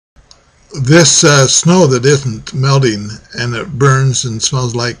this snow that isn't melting and it burns and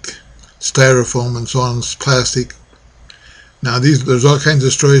smells like styrofoam and so on, it's plastic. Now there's all kinds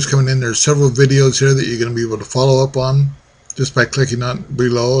of stories coming in. There's several videos here that you're going to be able to follow up on just by clicking on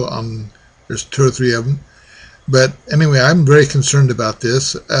below. There's 2 or 3 of them. But anyway, I'm very concerned about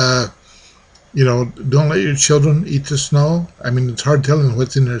this. Don't let your children eat the snow. I mean, it's hard telling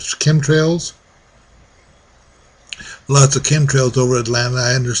what's in there. Chemtrails. Lots of chemtrails over Atlanta,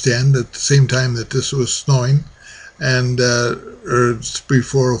 I understand, at the same time that this was snowing, and or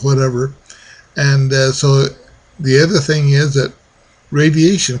before, whatever. And so the other thing is that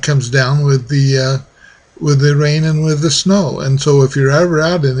radiation comes down with the rain and with the snow. And so if you're ever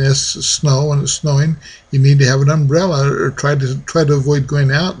out in this snow when it's snowing, you need to have an umbrella or try to avoid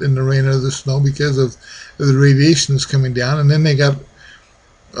going out in the rain or the snow because of the radiation that's coming down. And then they got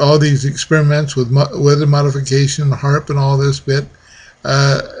all these experiments with weather modification, HAARP, and all this bit.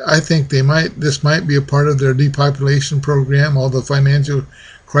 I think this might be a part of their depopulation program. All the financial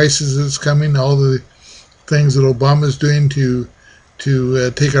crisis that's coming, all the things that Obama's doing to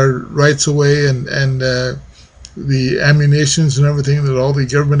take our rights away, and the ammunitions and everything that all the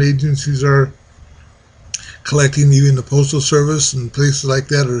government agencies are collecting, even the Postal Service and places like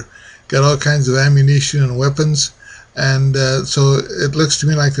that are got all kinds of ammunition and weapons. And so it looks to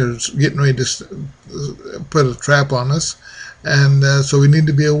me like they're getting ready to put a trap on us, and so we need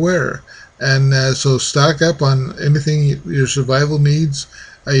to be aware. And so stock up on anything your survival needs,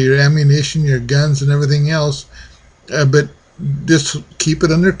 your ammunition, your guns, and everything else. But just keep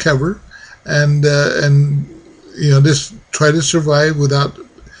it under cover, and just try to survive without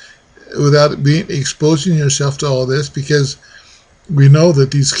exposing yourself to all this, because we know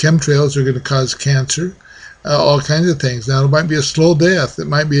that these chemtrails are going to cause cancer. All kinds of things. Now, it might be a slow death. It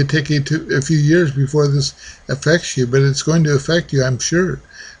might be take you a few years before this affects you, but it's going to affect you, I'm sure,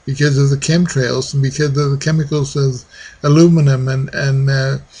 because of the chemtrails and because of the chemicals of aluminum and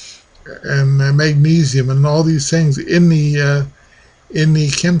magnesium and all these things in the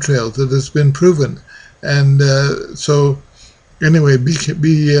chemtrails that has been proven. And so, anyway,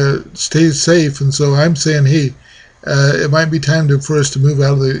 stay safe. And so I'm saying, hey, it might be time for us to move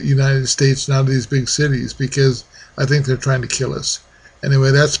out of the United States and out of these big cities, because I think they're trying to kill us. Anyway,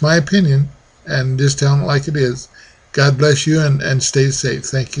 that's my opinion, and just telling it like it is. God bless you, and stay safe.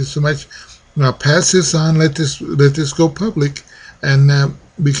 Thank you so much. Now pass this on. Let this go public, and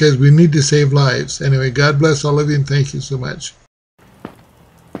because we need to save lives. Anyway, God bless all of you, and thank you so much.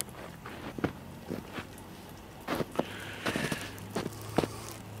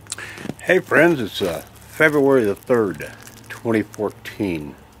 Hey friends, it's February the 3rd,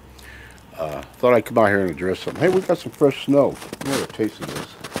 2014. Thought I'd come out here and address something. Hey, we got some fresh snow. I'm going to taste of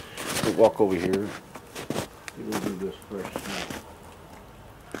this. We'll walk over here. We'll do this fresh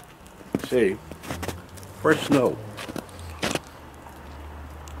snow. See, fresh snow.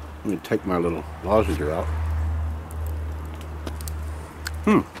 Let me take my little lozenge out.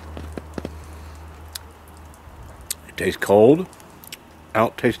 It tastes cold. I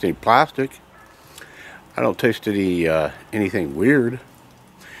don't taste any plastic. I don't taste anything weird.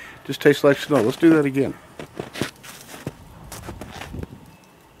 Just tastes like snow. Let's do that again.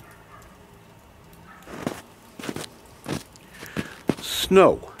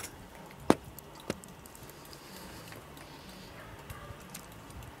 Snow.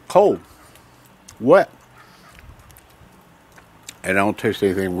 Cold. Wet. And I don't taste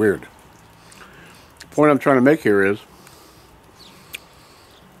anything weird. The point I'm trying to make here is,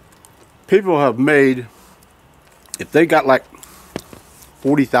 people have made, if they got like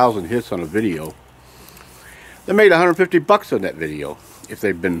 40,000 hits on a video, they made 150 bucks on that video if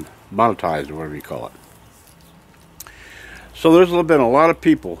they've been monetized or whatever you call it. So there's been a lot of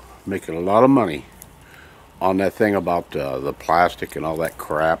people making a lot of money on that thing about the plastic and all that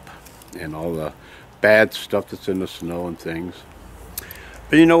crap and all the bad stuff that's in the snow and things.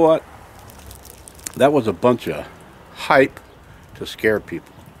 But you know what? That was a bunch of hype to scare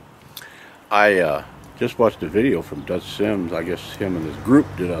people. I just watched a video from Dutch Sims. I guess him and his group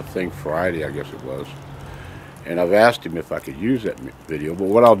did a thing Friday, I guess it was. And I've asked him if I could use that video. But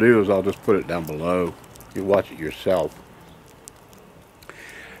what I'll do is I'll just put it down below. You watch it yourself.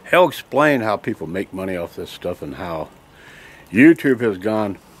 He'll explain how people make money off this stuff and how YouTube has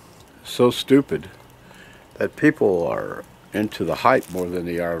gone so stupid that people are into the hype more than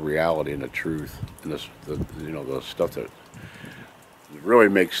they are reality and the truth. And the stuff that really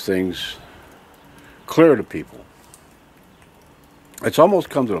makes things clear to people. It's almost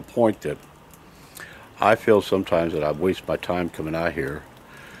come to a point that I feel sometimes that I waste my time coming out here,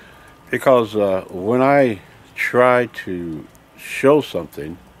 because when I try to show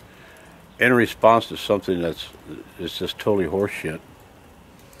something in response to something that's just totally horseshit,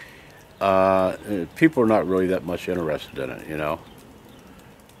 people are not really that much interested in it, you know.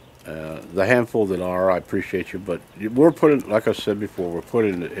 The handful that are, I appreciate you, but we're putting, like I said before, we're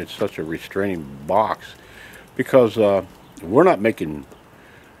putting it in such a restraining box because we're not making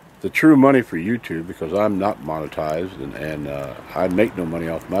the true money for YouTube, because I'm not monetized, and I make no money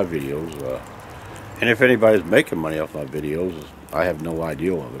off my videos. And if anybody's making money off my videos, I have no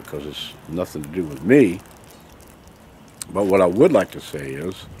idea of it, because it's nothing to do with me. But what I would like to say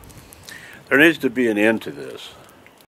is, there needs to be an end to this.